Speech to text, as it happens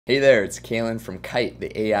Hey there, it's Kalen from Kite,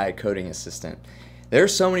 the AI coding assistant. There are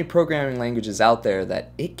so many programming languages out there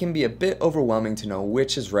that it can be a bit overwhelming to know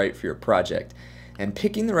which is right for your project. And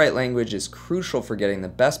picking the right language is crucial for getting the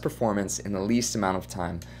best performance in the least amount of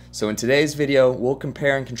time. So in today's video, we'll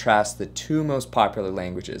compare and contrast the two most popular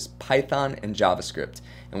languages, Python and JavaScript,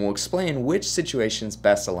 and we'll explain which situations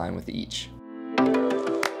best align with each.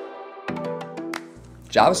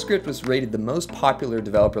 JavaScript was rated the most popular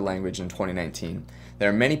developer language in 2019. There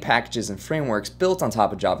are many packages and frameworks built on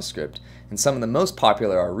top of JavaScript, and some of the most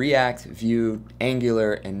popular are React, Vue,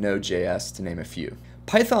 Angular, and Node.js, to name a few.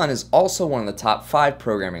 Python is also one of the top 5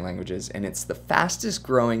 programming languages, and it's the fastest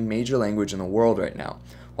growing major language in the world right now.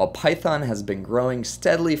 While Python has been growing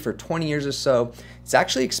steadily for 20 years or so, it's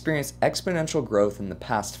actually experienced exponential growth in the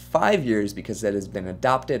past 5 years because it has been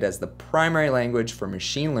adopted as the primary language for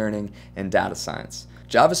machine learning and data science.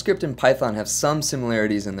 JavaScript and Python have some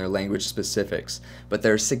similarities in their language specifics, but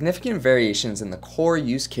there are significant variations in the core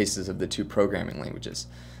use cases of the two programming languages.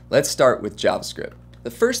 Let's start with JavaScript.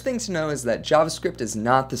 The first thing to know is that JavaScript is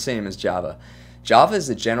not the same as Java. Java is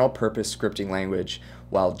a general-purpose scripting language,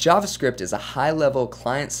 while JavaScript is a high-level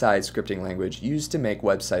client-side scripting language used to make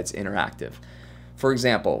websites interactive. For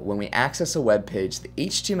example, when we access a web page, the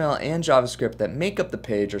HTML and JavaScript that make up the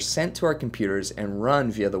page are sent to our computers and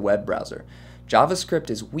run via the web browser. JavaScript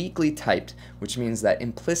is weakly typed, which means that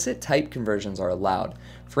implicit type conversions are allowed.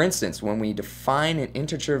 For instance, when we define an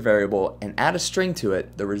integer variable and add a string to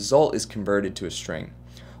it, the result is converted to a string.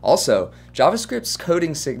 Also, JavaScript's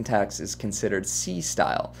coding syntax is considered C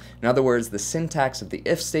style. In other words, the syntax of the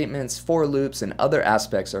if statements, for loops, and other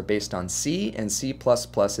aspects are based on C and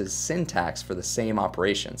C++'s syntax for the same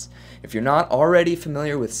operations. If you're not already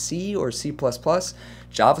familiar with C or C++,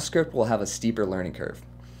 JavaScript will have a steeper learning curve.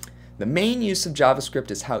 The main use of JavaScript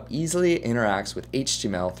is how easily it interacts with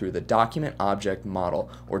HTML through the Document Object Model,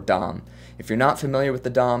 or DOM. If you're not familiar with the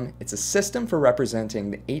DOM, it's a system for representing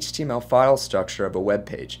the HTML file structure of a web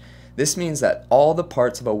page. This means that all the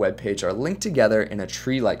parts of a web page are linked together in a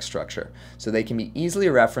tree-like structure, so they can be easily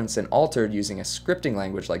referenced and altered using a scripting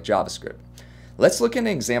language like JavaScript. Let's look at an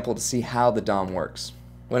example to see how the DOM works.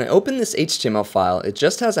 When I open this HTML file, it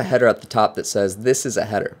just has a header at the top that says this is a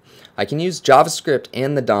header. I can use JavaScript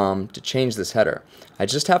and the DOM to change this header. I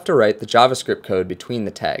just have to write the JavaScript code between the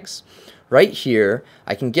tags. Right here,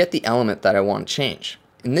 I can get the element that I want to change.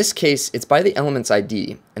 In this case, it's by the element's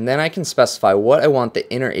ID, and then I can specify what I want the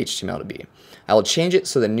inner HTML to be. I will change it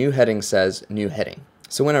so the new heading says new heading.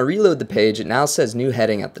 So when I reload the page, it now says new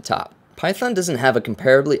heading at the top. Python doesn't have a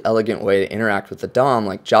comparably elegant way to interact with the DOM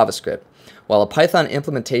like JavaScript. While a Python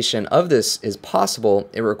implementation of this is possible,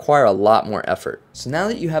 it requires a lot more effort. So now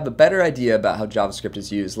that you have a better idea about how JavaScript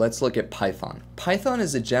is used, let's look at Python. Python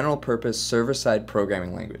is a general-purpose server-side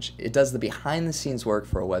programming language. It does the behind-the-scenes work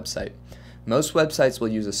for a website. Most websites will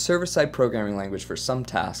use a server-side programming language for some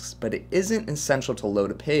tasks, but it isn't essential to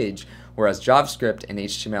load a page, whereas JavaScript and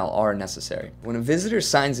HTML are necessary. When a visitor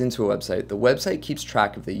signs into a website, the website keeps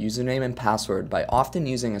track of the username and password by often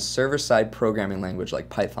using a server-side programming language like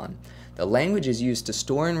Python. The language is used to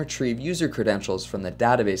store and retrieve user credentials from the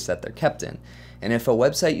database that they're kept in. And if a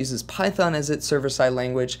website uses Python as its server-side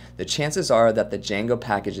language, the chances are that the Django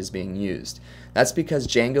package is being used. That's because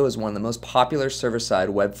Django is one of the most popular server-side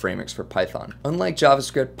web frameworks for Python. Unlike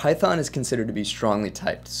JavaScript, Python is considered to be strongly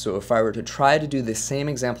typed, so if I were to try to do the same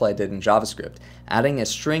example I did in JavaScript, adding a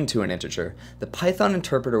string to an integer, the Python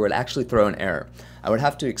interpreter would actually throw an error. I would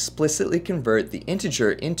have to explicitly convert the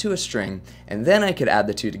integer into a string, and then I could add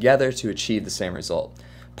the two together to achieve the same result.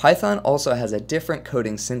 Python also has a different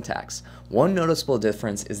coding syntax. One noticeable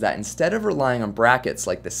difference is that instead of relying on brackets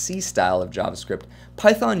like the C style of JavaScript,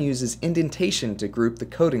 Python uses indentation to group the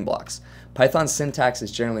coding blocks. Python's syntax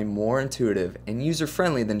is generally more intuitive and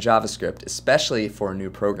user-friendly than JavaScript, especially for a new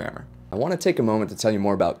programmer. I want to take a moment to tell you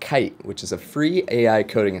more about Kite, which is a free AI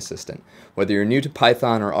coding assistant. Whether you're new to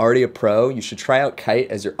Python or already a pro, you should try out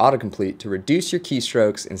Kite as your autocomplete to reduce your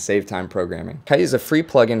keystrokes and save time programming. Kite is a free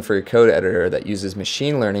plugin for your code editor that uses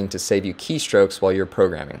machine learning to save you keystrokes while you're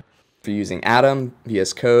programming. If you're using Atom,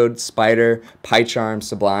 VS Code, Spider, PyCharm,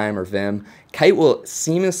 Sublime, or Vim, Kite will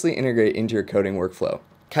seamlessly integrate into your coding workflow.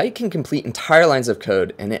 Kite can complete entire lines of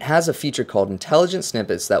code, and it has a feature called intelligent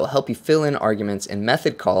snippets that will help you fill in arguments and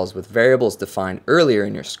method calls with variables defined earlier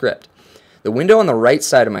in your script. The window on the right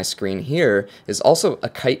side of my screen here is also a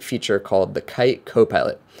Kite feature called the Kite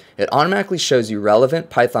Copilot. It automatically shows you relevant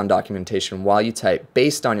Python documentation while you type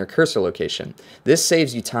based on your cursor location. This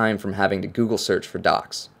saves you time from having to Google search for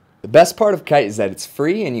docs. The best part of Kite is that it's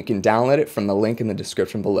free and you can download it from the link in the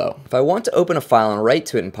description below. If I want to open a file and write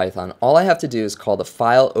to it in Python, all I have to do is call the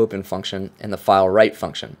file open function and the file write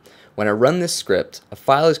function. When I run this script, a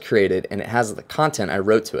file is created and it has the content I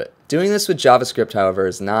wrote to it. Doing this with JavaScript, however,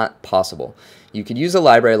 is not possible. You could use a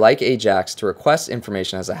library like Ajax to request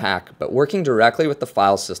information as a hack, but working directly with the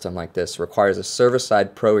file system like this requires a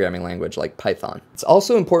server-side programming language like Python. It's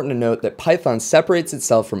also important to note that Python separates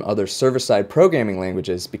itself from other server-side programming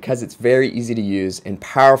languages because it's very easy to use and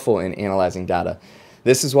powerful in analyzing data.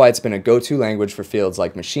 This is why it's been a go-to language for fields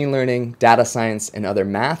like machine learning, data science, and other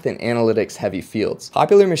math and analytics heavy fields.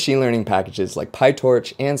 Popular machine learning packages like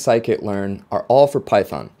PyTorch and scikit-learn are all for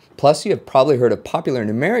Python. Plus, you have probably heard of popular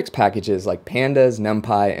numerics packages like pandas,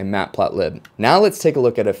 numpy, and matplotlib. Now let's take a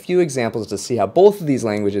look at a few examples to see how both of these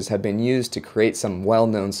languages have been used to create some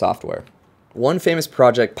well-known software. One famous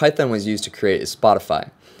project Python was used to create is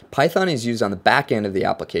Spotify. Python is used on the back end of the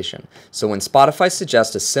application, so when Spotify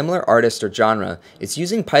suggests a similar artist or genre, it's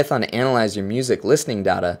using Python to analyze your music listening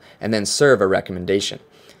data and then serve a recommendation.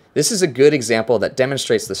 This is a good example that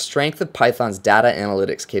demonstrates the strength of Python's data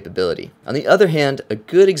analytics capability. On the other hand, a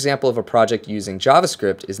good example of a project using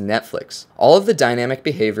JavaScript is Netflix. All of the dynamic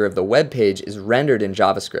behavior of the web page is rendered in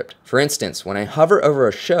JavaScript. For instance, when I hover over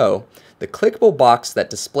a show, the clickable box that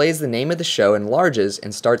displays the name of the show enlarges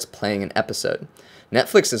and starts playing an episode.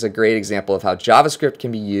 Netflix is a great example of how JavaScript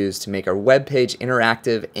can be used to make our web page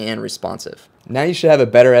interactive and responsive. Now you should have a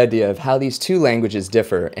better idea of how these two languages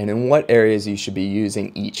differ and in what areas you should be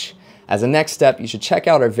using each. As a next step, you should check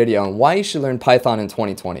out our video on why you should learn Python in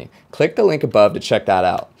 2020. Click the link above to check that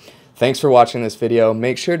out. Thanks for watching this video.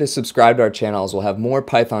 Make sure to subscribe to our channel as we'll have more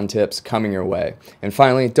Python tips coming your way. And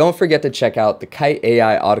finally, don't forget to check out the Kite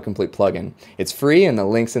AI autocomplete plugin. It's free and the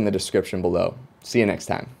link's in the description below. See you next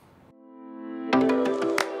time.